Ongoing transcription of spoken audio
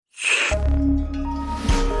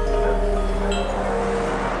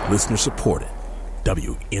Listener supported.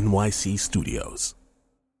 WNYC Studios.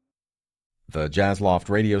 The Jazz Loft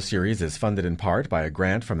radio series is funded in part by a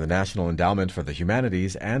grant from the National Endowment for the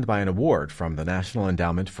Humanities and by an award from the National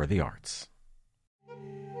Endowment for the Arts.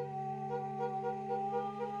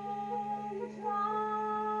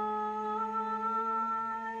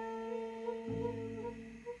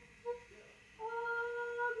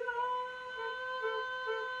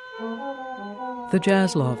 The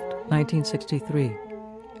Jazz Loft, 1963.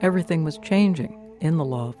 Everything was changing in the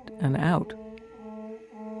loft and out.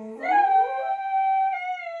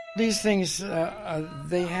 These things,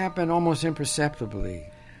 they happen almost imperceptibly.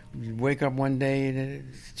 You wake up one day and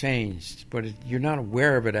it's changed, but you're not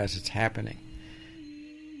aware of it as it's happening.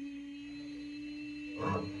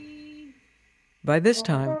 By this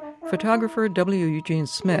time, photographer W. Eugene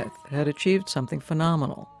Smith had achieved something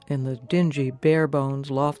phenomenal in the dingy, bare-bones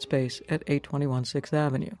loft space at 821 6th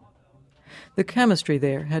Avenue. The chemistry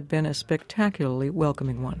there had been a spectacularly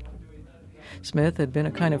welcoming one. Smith had been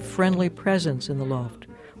a kind of friendly presence in the loft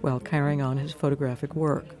while carrying on his photographic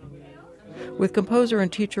work. With composer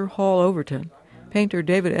and teacher Hall Overton, painter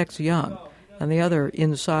David X. Young, and the other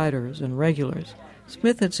insiders and regulars,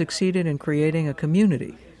 Smith had succeeded in creating a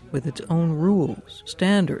community with its own rules,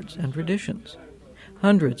 standards, and traditions.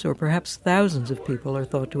 Hundreds or perhaps thousands of people are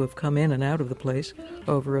thought to have come in and out of the place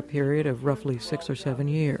over a period of roughly 6 or 7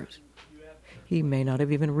 years. He may not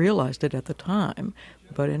have even realized it at the time,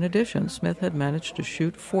 but in addition, Smith had managed to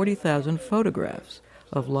shoot 40,000 photographs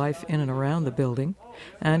of life in and around the building,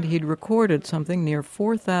 and he'd recorded something near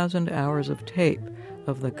 4,000 hours of tape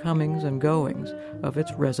of the comings and goings of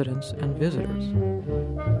its residents and visitors.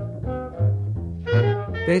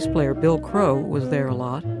 Bass player Bill Crow was there a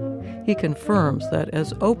lot. He confirms that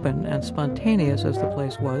as open and spontaneous as the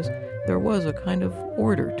place was, there was a kind of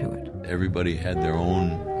order to it. Everybody had their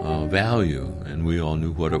own value, and we all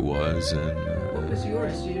knew what it was. And what was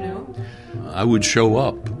yours, do you know? I would show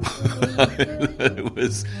up.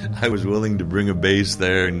 I was willing to bring a bass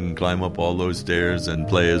there and climb up all those stairs and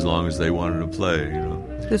play as long as they wanted to play, you know.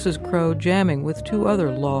 This is Crow jamming with 2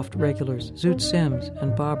 other loft regulars, Zoot Sims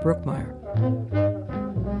and Bob Brookmeyer.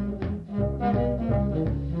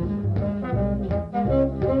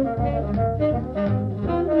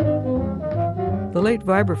 The late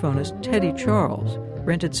vibraphonist Teddy Charles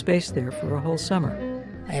rented space there for a whole summer.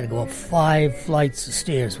 I had to go up 5 flights of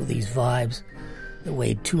stairs with these vibes that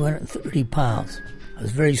weighed 230 pounds. I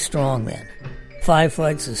was very strong then. 5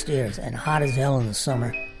 flights of stairs, and hot as hell in the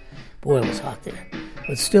summer. Boy, it was hot there.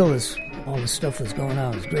 But still, all the stuff that's going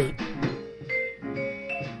on was great.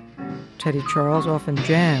 Teddy Charles often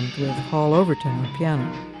jammed with Hall Overton on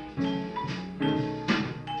piano.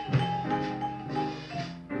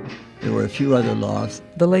 There were a few other lofts.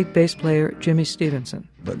 The late bass player Jimmy Stevenson.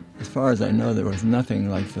 But as far as I know, there was nothing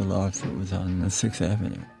like the loft that was on 6th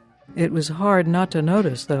Avenue. It was hard not to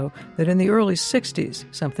notice, though, that in the early 60s,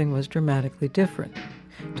 something was dramatically different.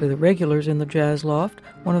 To the regulars in the Jazz Loft,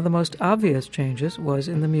 one of the most obvious changes was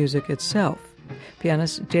in the music itself.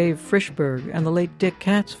 Pianist Dave Frischberg and the late Dick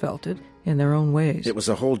Katz felt it in their own ways. It was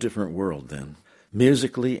a whole different world then,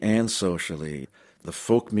 musically and socially. The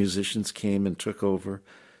folk musicians came and took over.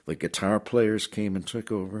 The guitar players came and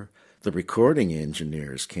took over. The recording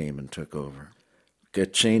engineers came and took over.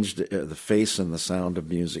 It changed the face and the sound of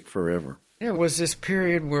music forever. It was this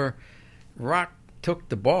period where rock took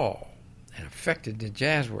the ball and affected the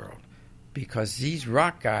jazz world, because these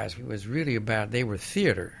rock guys was really about, they were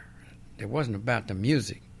theater. It wasn't about the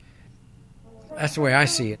music. That's the way I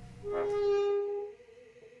see it.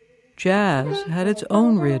 Jazz had its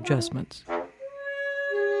own readjustments.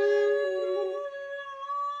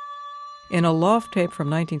 In a loft tape from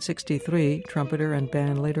 1963, trumpeter and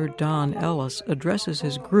bandleader Don Ellis addresses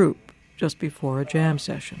his group just before a jam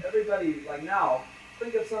session. Everybody, like now,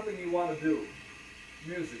 think of something you want to do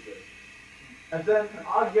musically. And then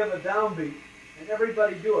I'll give a downbeat, and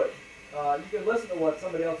everybody do it. You can listen to what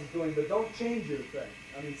somebody else is doing, but don't change your thing.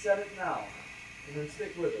 I mean, set it now, and then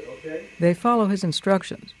stick with it, okay? They follow his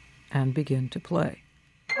instructions and begin to play.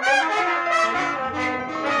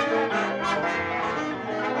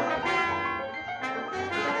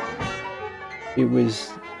 It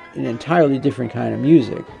was an entirely different kind of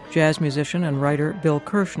music. Jazz musician and writer Bill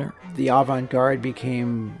Kirshner. The avant-garde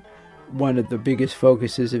became one of the biggest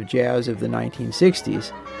focuses of jazz of the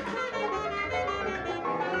 1960s.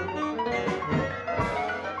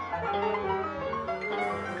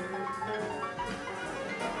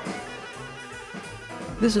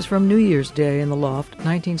 This is from New Year's Day in the Loft,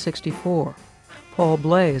 1964. Paul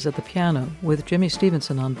Bley is at the piano with Jimmy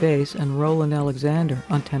Stevenson on bass and Roland Alexander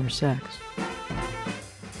on tenor sax.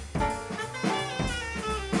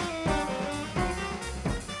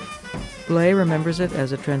 Bley remembers it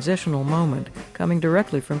as a transitional moment coming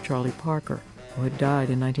directly from Charlie Parker, who had died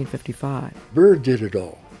in 1955. Bird did it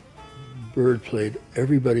all. Bird played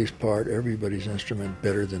everybody's part, everybody's instrument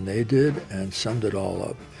better than they did, and summed it all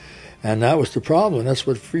up. And that was the problem. That's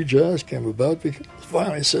what free jazz came about, because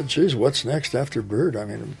finally said, geez, what's next after Bird? I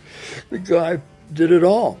mean, the guy did it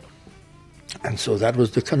all. And so that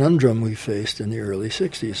was the conundrum we faced in the early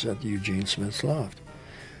 60s at Eugene Smith's Loft.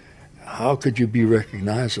 How could you be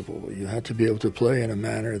recognizable? You had to be able to play in a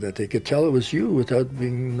manner that they could tell it was you without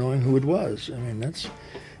knowing who it was. I mean,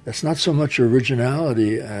 that's not so much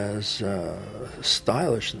originality as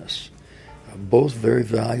stylishness. Both very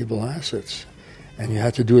valuable assets. And you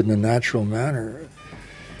had to do it in a natural manner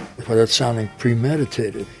without sounding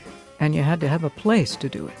premeditated. And you had to have a place to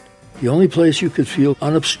do it. The only place you could feel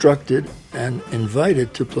unobstructed and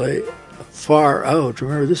invited to play far out,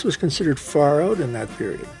 remember this was considered far out in that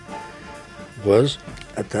period, was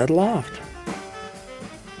at that loft.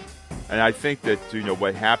 And I think that,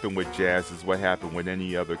 what happened with jazz is what happened with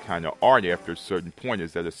any other kind of art after a certain point,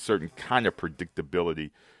 is that a certain kind of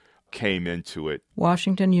predictability came into it.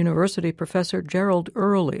 Washington University professor Gerald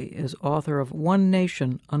Early is author of One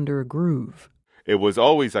Nation Under a Groove. It was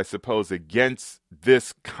always, I suppose, against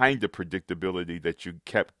this kind of predictability that you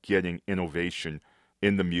kept getting innovation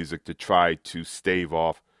in the music to try to stave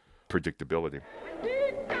off predictability.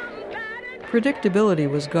 Predictability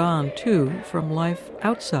was gone, too, from life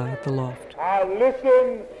outside the loft. I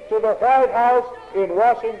listened to the White House in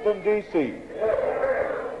Washington, D.C.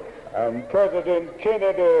 And President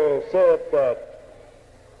Kennedy said that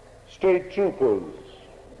state troopers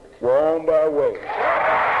were on their way.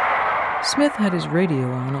 Smith had his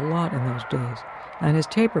radio on a lot in those days, and his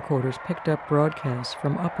tape recorders picked up broadcasts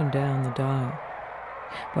from up and down the dial.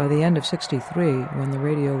 By the end of '63, when the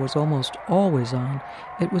radio was almost always on,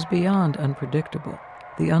 it was beyond unpredictable.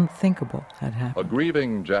 The unthinkable had happened. A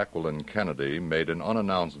grieving Jacqueline Kennedy made an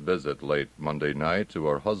unannounced visit late Monday night to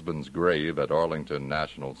her husband's grave at Arlington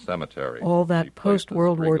National Cemetery. All that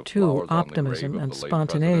post-World War II optimism and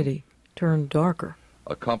spontaneity turned darker.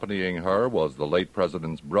 Accompanying her was the late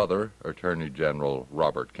president's brother, Attorney General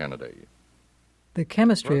Robert Kennedy. The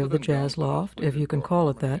chemistry of the Jazz Loft, if you can call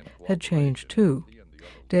it that, had changed too.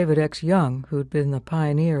 David X. Young, who'd been the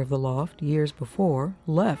pioneer of the Loft years before,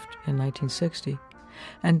 left in 1960.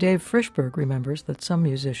 And Dave Frischberg remembers that some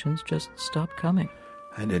musicians just stopped coming.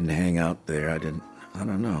 I didn't hang out there. I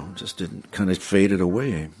don't know, just didn't, kind of faded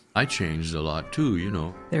away. I changed a lot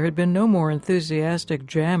too, There had been no more enthusiastic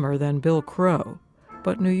jammer than Bill Crow,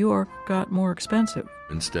 but New York got more expensive.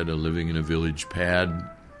 Instead of living in a village pad,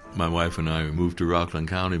 my wife and I moved to Rockland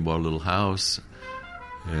County, bought a little house,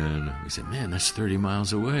 and we said, man, that's 30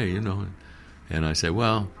 miles away, And I said,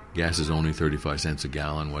 well, gas is only 35 cents a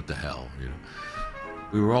gallon, what the hell,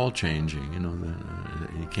 We were all changing,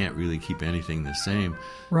 you can't really keep anything the same.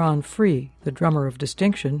 Ron Free, the drummer of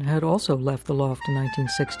distinction, had also left the Loft in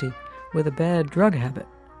 1960 with a bad drug habit,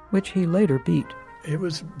 which he later beat. It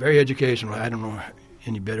was very educational. I don't know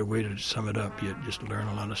any better way to sum it up. You just learn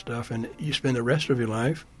a lot of stuff, and you spend the rest of your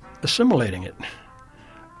life assimilating it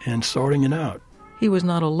and sorting it out. He was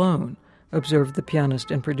not alone, observed the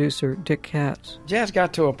pianist and producer Dick Katz. Jazz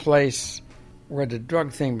got to a place where the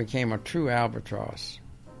drug thing became a true albatross.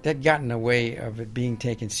 That got in the way of it being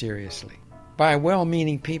taken seriously by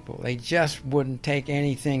well-meaning people. They just wouldn't take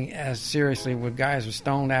anything as seriously when guys were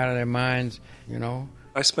stoned out of their minds,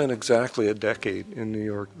 I spent exactly a decade in New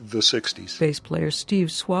York, the 60s. Bass player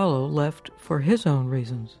Steve Swallow left for his own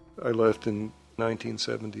reasons. I left in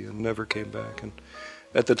 1970 and never came back. And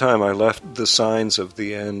at the time I left, the signs of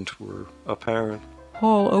the end were apparent.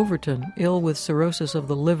 Paul Overton, ill with cirrhosis of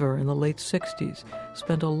the liver in the late 60s,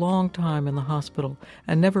 spent a long time in the hospital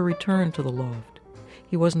and never returned to the Loft.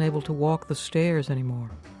 He wasn't able to walk the stairs anymore.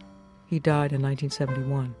 He died in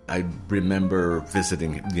 1971. I remember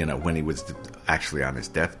visiting him, when he was actually on his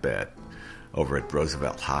deathbed over at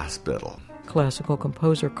Roosevelt Hospital. Classical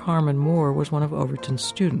composer Carmen Moore was one of Overton's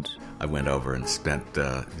students. I went over and spent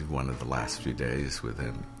one of the last few days with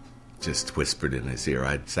him, just whispered in his ear.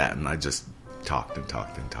 I sat and I just talked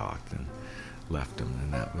and left him,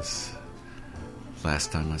 and that was the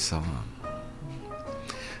last time I saw him.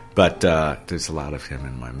 But there's a lot of him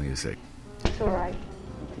in my music. It's all right.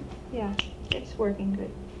 Yeah, it's working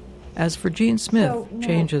good. As for Gene Smith,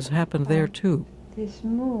 changes happened there too. This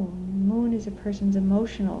moon is a person's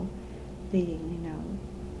emotional being,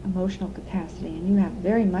 emotional capacity, and you have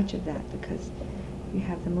very much of that because you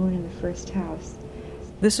have the moon in the first house.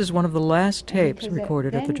 This is one of the last tapes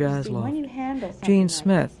recorded at the Jazz Loft. Gene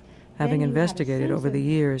Smith having investigated over the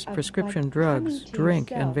years prescription drugs,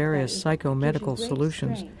 drink, and various psychomedical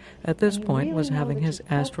solutions, at this point was having his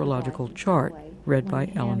astrological chart read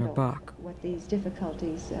by Eleanor Bach. What these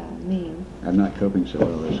difficulties mean. I'm not coping so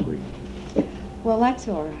well this week. Well, that's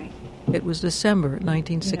all right. It was December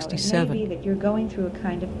 1967. It may be that you're going through a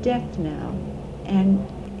kind of death now, and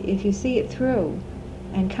if you see it through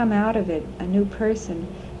and come out of it a new person,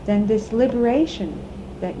 then this liberation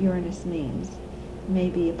that Uranus means may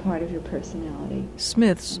be a part of your personality.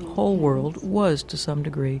 Smith's whole world was, to some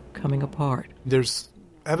degree, coming apart. There's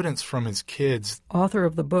evidence from his kids. Author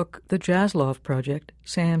of the book The Jazz Loft Project,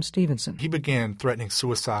 Sam Stevenson. He began threatening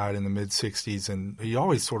suicide in the mid-'60s, and he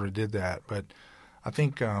always sort of did that, but I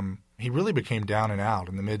think he really became down and out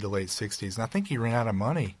in the mid to late 60s, and I think he ran out of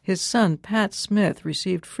money. His son, Pat Smith,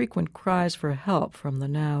 received frequent cries for help from the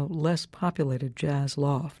now less populated Jazz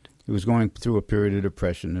Loft. He was going through a period of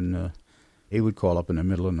depression, and he would call up in the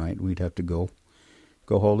middle of the night, and we'd have to go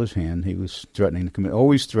hold his hand. He was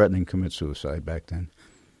always threatening to commit suicide back then.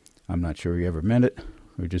 I'm not sure he ever meant it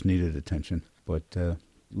or just needed attention, but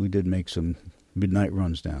we did make some midnight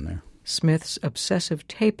runs down there. Smith's obsessive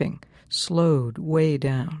taping slowed way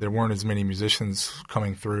down. There weren't as many musicians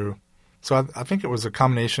coming through. So I think it was a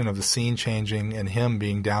combination of the scene changing and him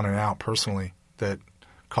being down and out personally that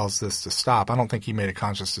caused this to stop. I don't think he made a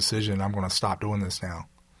conscious decision, I'm going to stop doing this now.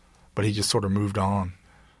 But he just sort of moved on.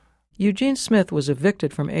 Eugene Smith was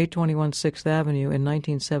evicted from 821 6th Avenue in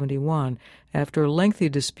 1971 after lengthy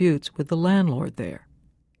disputes with the landlord there.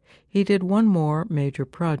 He did one more major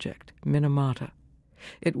project, Minamata.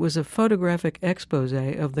 It was a photographic expose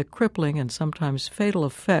of the crippling and sometimes fatal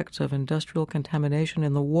effects of industrial contamination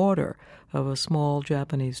in the water of a small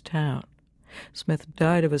Japanese town. Smith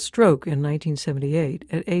died of a stroke in 1978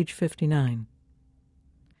 at age 59.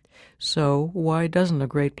 So why doesn't a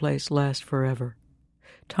great place last forever?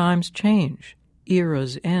 Times change.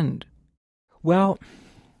 Eras end. Well,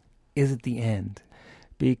 is it the end?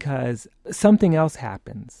 Because something else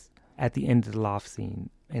happens at the end of the loft scene,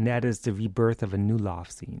 and that is the rebirth of a new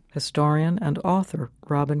loft scene. Historian and author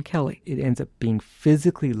Robin Kelly. It ends up being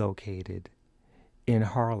physically located in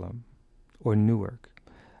Harlem or Newark.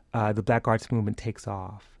 The Black Arts Movement takes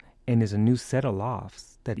off, and there's a new set of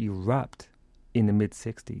lofts that erupt in the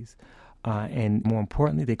mid-'60s. And more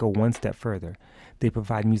importantly, they go one step further. They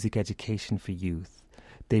provide music education for youth.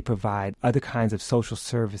 They provide other kinds of social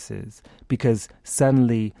services because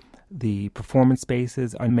suddenly the performance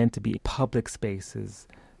spaces are meant to be public spaces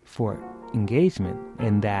for engagement,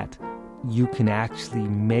 and that you can actually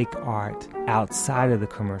make art outside of the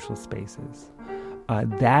commercial spaces.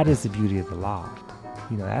 That is the beauty of the loft.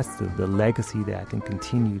 You know, that's the legacy that I think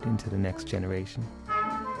continued into the next generation.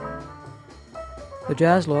 The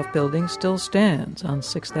Jazz Loft building still stands on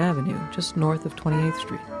 6th Avenue, just north of 28th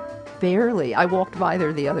Street. Barely. I walked by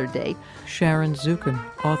there the other day. Sharon Zukin,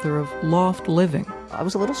 author of Loft Living. I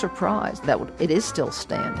was a little surprised that it is still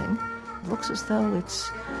standing. It looks as though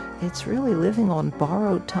it's really living on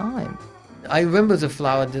borrowed time. I remember the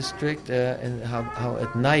flower district and how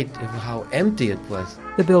at night, how empty it was.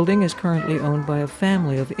 The building is currently owned by a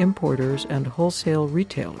family of importers and wholesale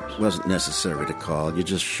retailers. It wasn't necessary to call. You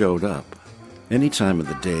just showed up. Any time of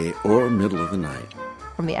the day or middle of the night.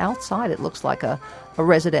 From the outside, it looks like a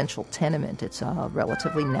residential tenement. It's a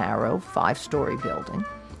relatively narrow 5-story building,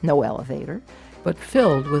 no elevator. But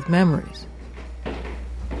filled with memories.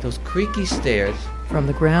 Those creaky stairs. From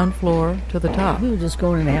the ground floor to the top. We were just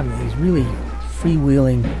going and having these really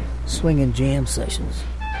freewheeling, swinging jam sessions.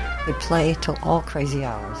 They play till all crazy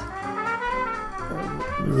hours.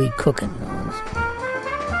 Really cooking.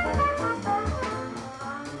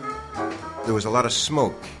 There was a lot of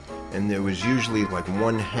smoke, and there was usually like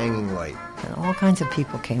one hanging light. And all kinds of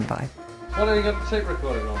people came by. What have you got the tape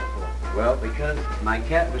recorder on for? Well, because my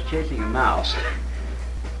cat was chasing a mouse.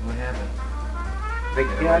 What happened?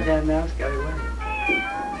 The goddamn mouse got away.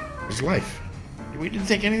 It was life. We didn't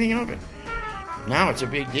think anything of it. Now it's a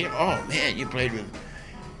big deal. Oh, man, you played with...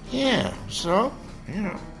 Yeah, so, you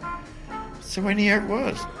know, that's the way New York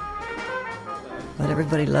was. But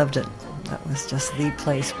everybody loved it. That was just the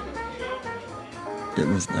place. It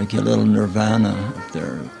was like a little nirvana up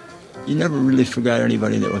there. You never really forgot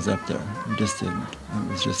anybody that was up there. You just didn't. It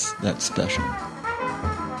was just that special.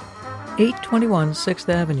 821 6th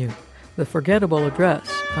Avenue, the forgettable address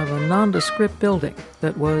of a nondescript building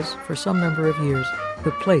that was, for some number of years,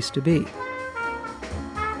 the place to be.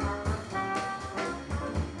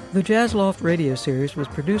 The Jazz Loft radio series was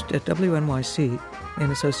produced at WNYC in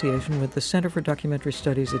association with the Center for Documentary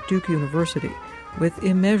Studies at Duke University, with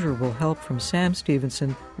immeasurable help from Sam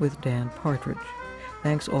Stevenson with Dan Partridge.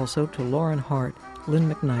 Thanks also to Lauren Hart, Lynn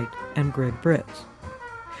McKnight, and Greg Britz.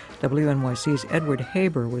 WNYC's Edward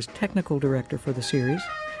Haber was technical director for the series.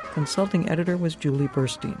 Consulting editor was Julie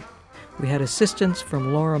Burstein. We had assistants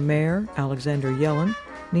from Laura Mayer, Alexander Yellen,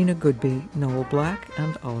 Nina Goodby, Noel Black,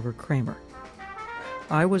 and Oliver Kramer.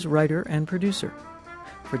 I was writer and producer.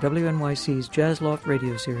 For WNYC's Jazz Loft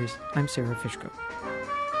radio series, I'm Sarah Fishko.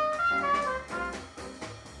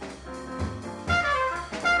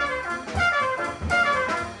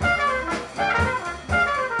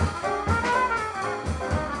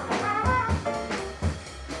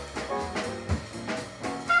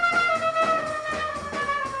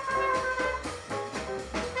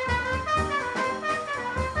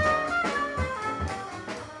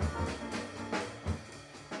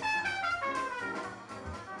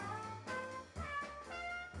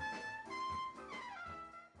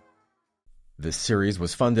 This series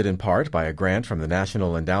was funded in part by a grant from the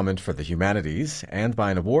National Endowment for the Humanities and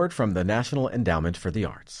by an award from the National Endowment for the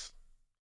Arts.